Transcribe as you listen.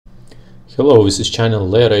Hello, this is channel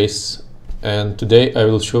Layer Ace, and today I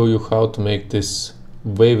will show you how to make this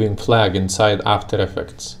waving flag inside After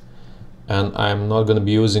Effects. And I'm not going to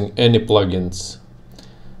be using any plugins.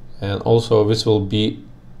 And also this will be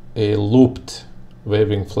a looped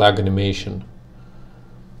waving flag animation.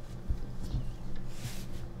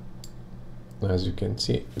 As you can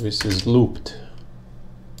see, this is looped.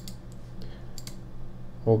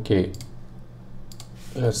 Okay,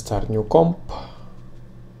 let's start new comp.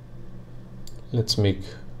 Let's make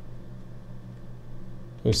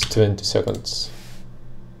with 20 seconds.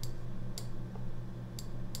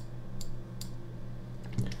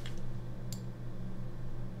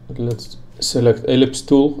 Let's select ellipse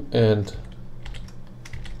tool and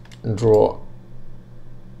draw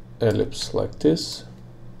ellipse like this.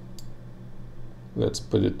 Let's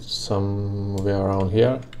put it somewhere around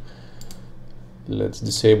here. Let's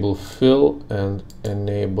disable fill and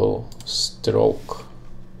enable stroke.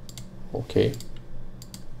 Okay.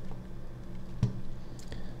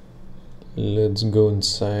 Let's go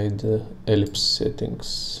inside ellipse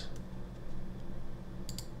settings.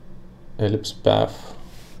 Ellipse path.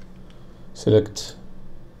 Select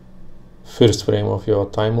first frame of your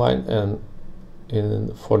timeline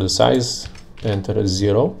and for the size enter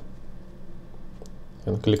 0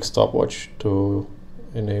 and click stopwatch to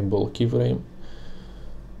enable keyframe.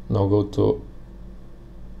 Now go to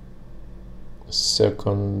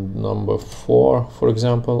second number 4, for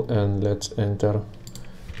example, and let's enter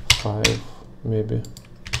 5, maybe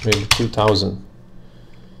 2000,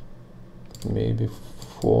 maybe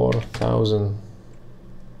 4000,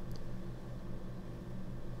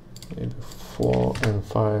 maybe 4 and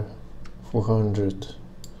 5, 400,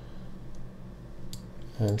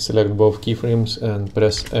 and select both keyframes and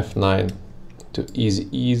press F9 to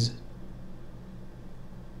ease.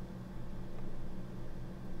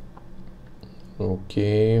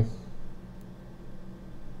 Okay.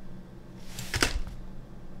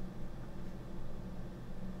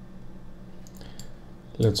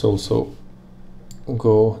 Let's also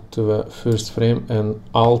go to the first frame and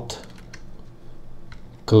Alt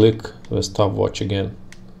click the stopwatch again.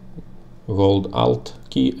 Hold Alt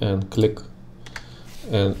key and click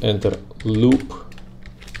and enter loop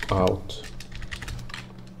out.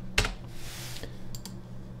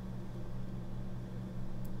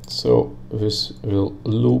 So this will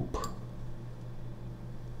loop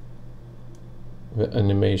the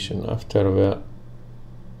animation after the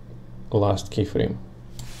last keyframe.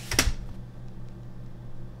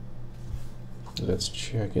 Let's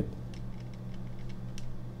check it.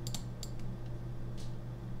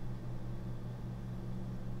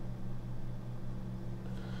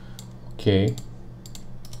 Okay.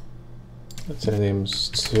 Let's rename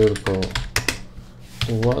circle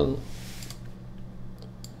 1.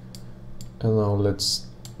 And now let's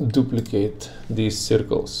duplicate these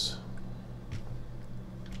circles.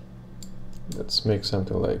 Let's make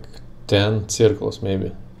something like 10 circles,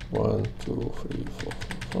 maybe 1, 2, 3,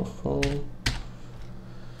 4, 5, 4.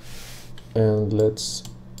 And let's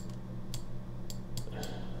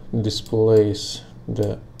displace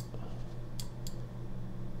the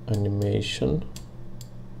animation.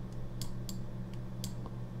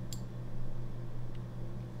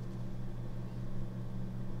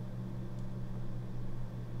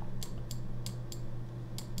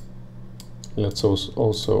 Let's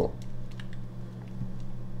also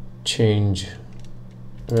change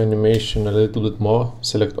the animation a little bit more.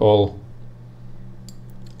 Select all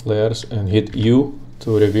layers and hit U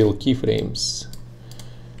to reveal keyframes.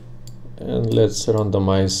 And let's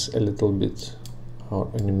randomize a little bit our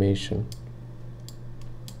animation.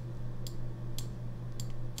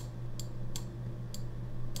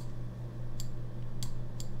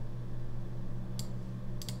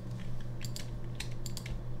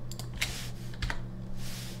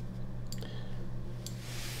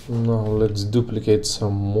 Now let's duplicate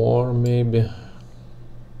some more, maybe.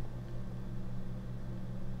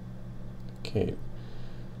 Okay,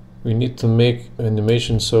 we need to make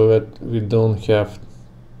animation so that we don't have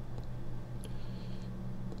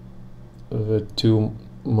too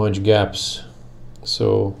much gaps.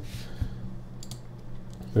 So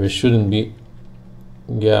there shouldn't be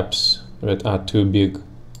gaps that are too big.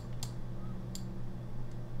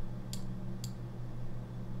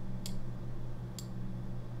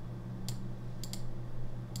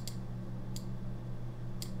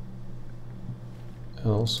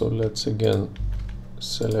 And also let's again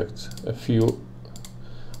select a few.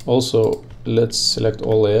 Also let's select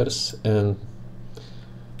all layers and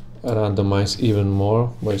randomize even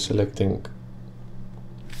more by selecting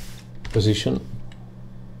position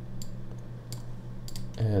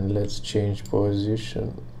and let's change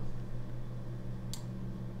position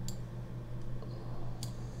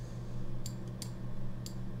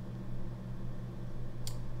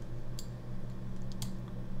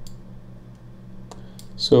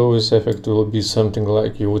So this effect will be something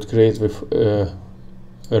like you would create with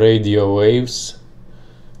radio waves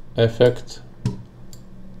effect,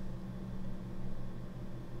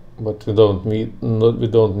 but we don't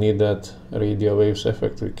need that radio waves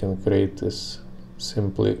effect. We can create this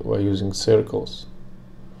simply by using circles,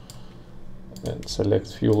 and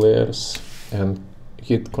select few layers and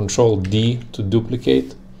hit Ctrl D to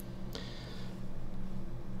duplicate.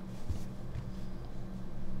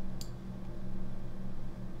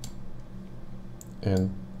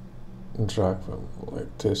 And drag them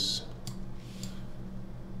like this.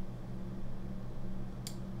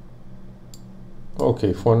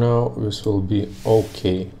 Okay, for now this will be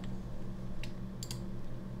okay.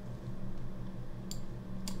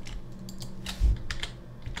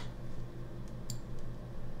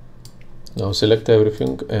 Now select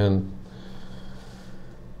everything and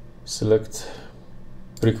select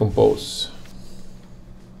pre-compose.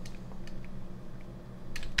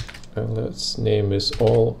 And let's name this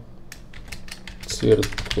all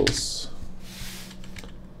circles.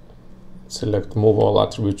 Select move all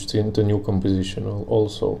attributes into new composition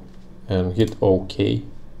also and hit OK.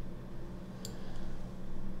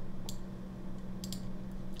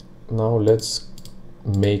 Now let's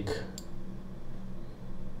make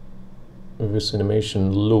this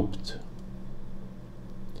animation looped.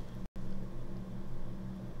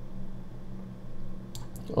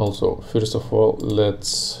 Also, first of all,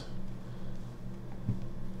 let's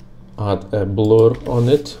add a blur on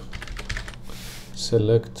it.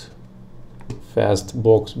 Select fast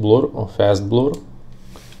box blur or fast blur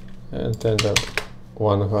and enter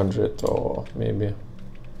 100 or maybe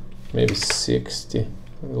 60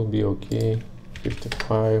 will be okay.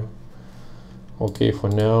 55 okay for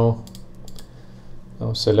now.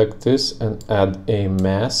 Now select this and add a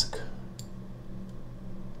mask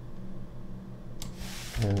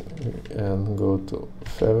and go to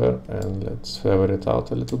feather and let's feather it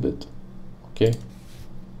out a little bit. Okay.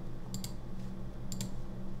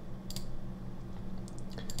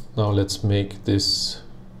 Now let's make this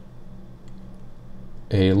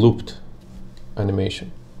a looped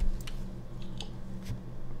animation.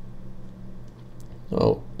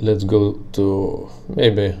 Now let's go to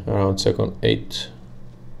maybe around second 8.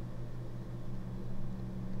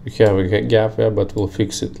 We have a gap here, but we'll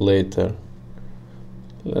fix it later.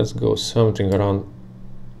 Let's go something around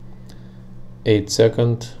 8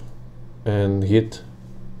 seconds and hit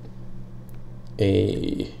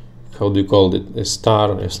a, how do you call it, a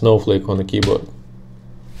star, a snowflake on the keyboard,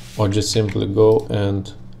 or just simply go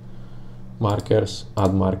and markers,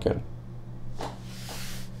 add marker.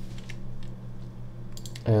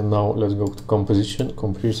 And now let's go to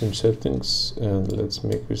composition settings, and let's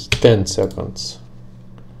make this 10 seconds.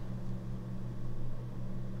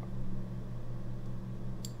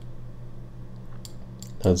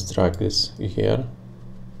 Let's drag this here.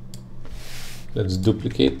 Let's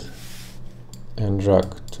duplicate and drag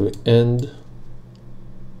to end.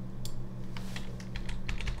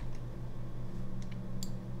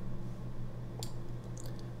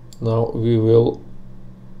 Now we will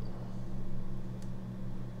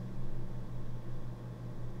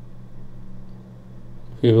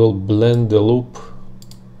blend the loop,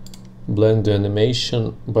 blend the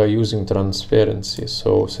animation by using transparency.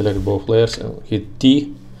 So select both layers and hit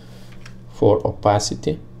T for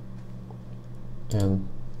opacity and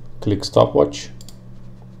click stopwatch.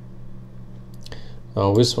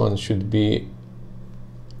 Now this one should be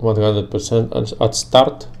 100% at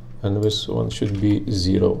start and this one should be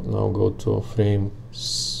 0. Now go to frame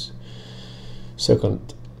 7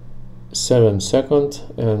 seconds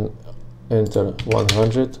and enter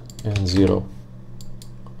 100 and 0.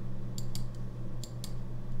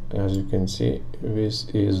 As you can see, this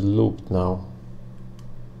is looped now.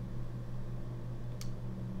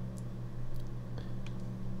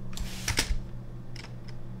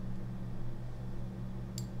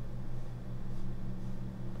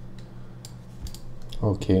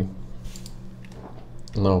 Okay,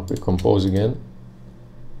 now we compose again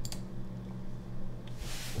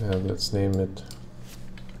and let's name it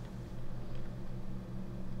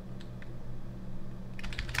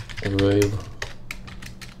wave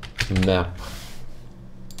map.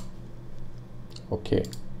 Okay,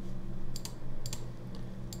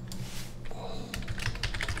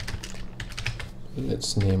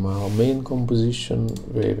 let's name our main composition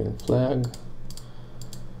waving flag.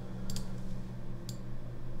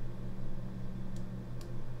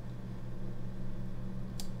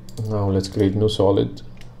 Now let's create new solid.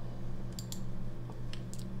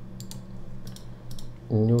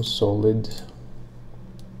 New solid.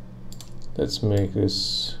 Let's make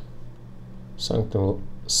this something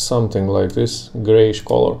something like this, grayish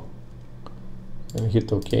color, and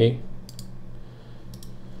hit OK.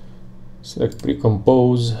 Select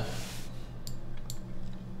pre-compose,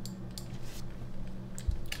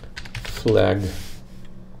 flag,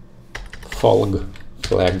 fog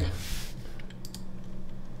flag.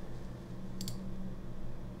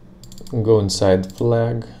 Go inside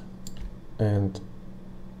flag and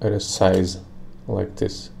resize like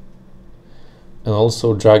this, and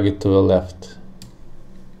also drag it to the left,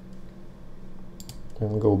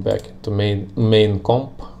 and go back to main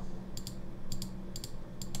comp.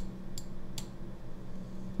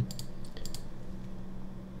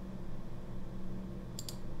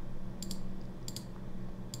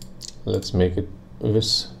 Let's make it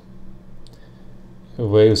this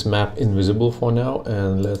waves map invisible for now,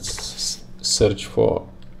 and let's search for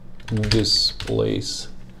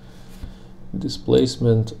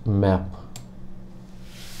displacement map.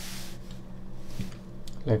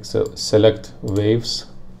 Like select waves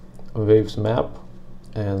map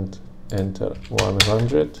and enter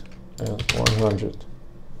 100 and 100.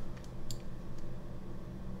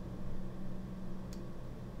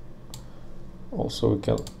 Also, we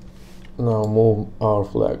can now move our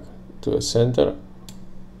flag to the center,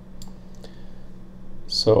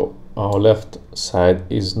 so our left side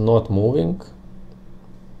is not moving.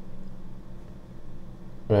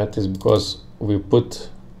 That is because we put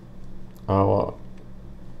our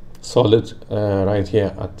solid right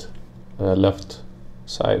here at the left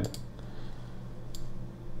side.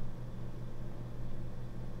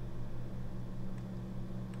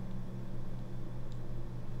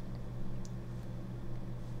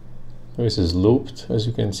 This is looped, as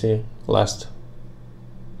you can see. Last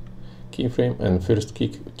keyframe and first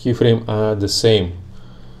keyframe are the same.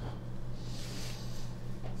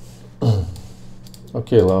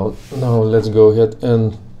 Okay, now let's go ahead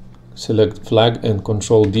and select flag and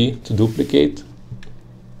Control D to duplicate.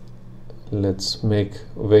 Let's make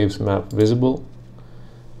waves map visible.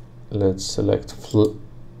 Let's select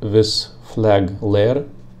this flag layer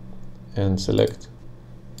and select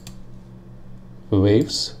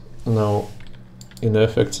waves. Now in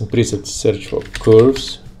effects and presets, search for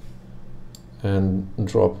curves and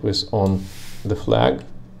drop this on the flag.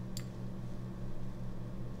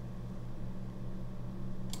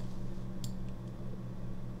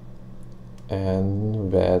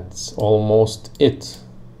 And that's almost it.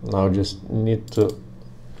 Now just need to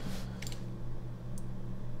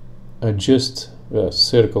adjust the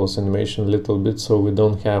circles animation a little bit so we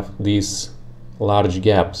don't have these large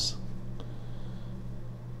gaps.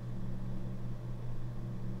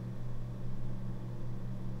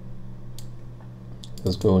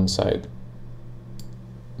 Let's go inside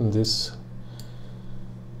this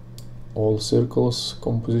all circles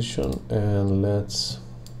composition and let's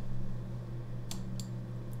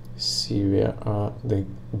see where are the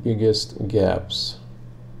biggest gaps.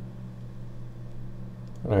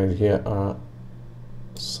 Right here are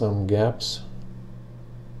some gaps.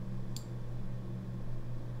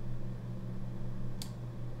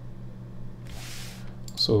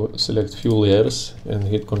 So select few layers and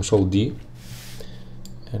hit Ctrl D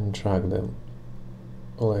and drag them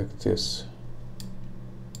like this.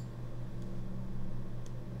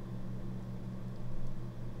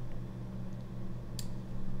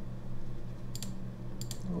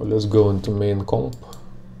 Let's go into main comp.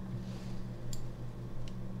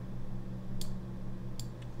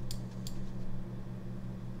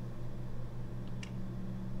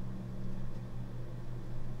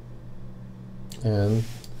 And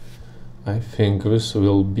I think this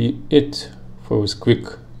will be it for this quick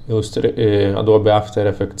Adobe After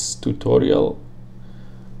Effects tutorial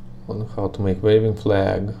on how to make waving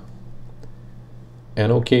flag.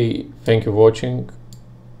 And okay, thank you for watching.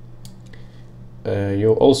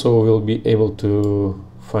 You also will be able to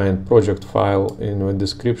find project file in the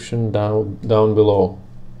description down below.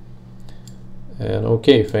 And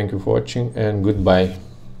okay, thank you for watching and goodbye.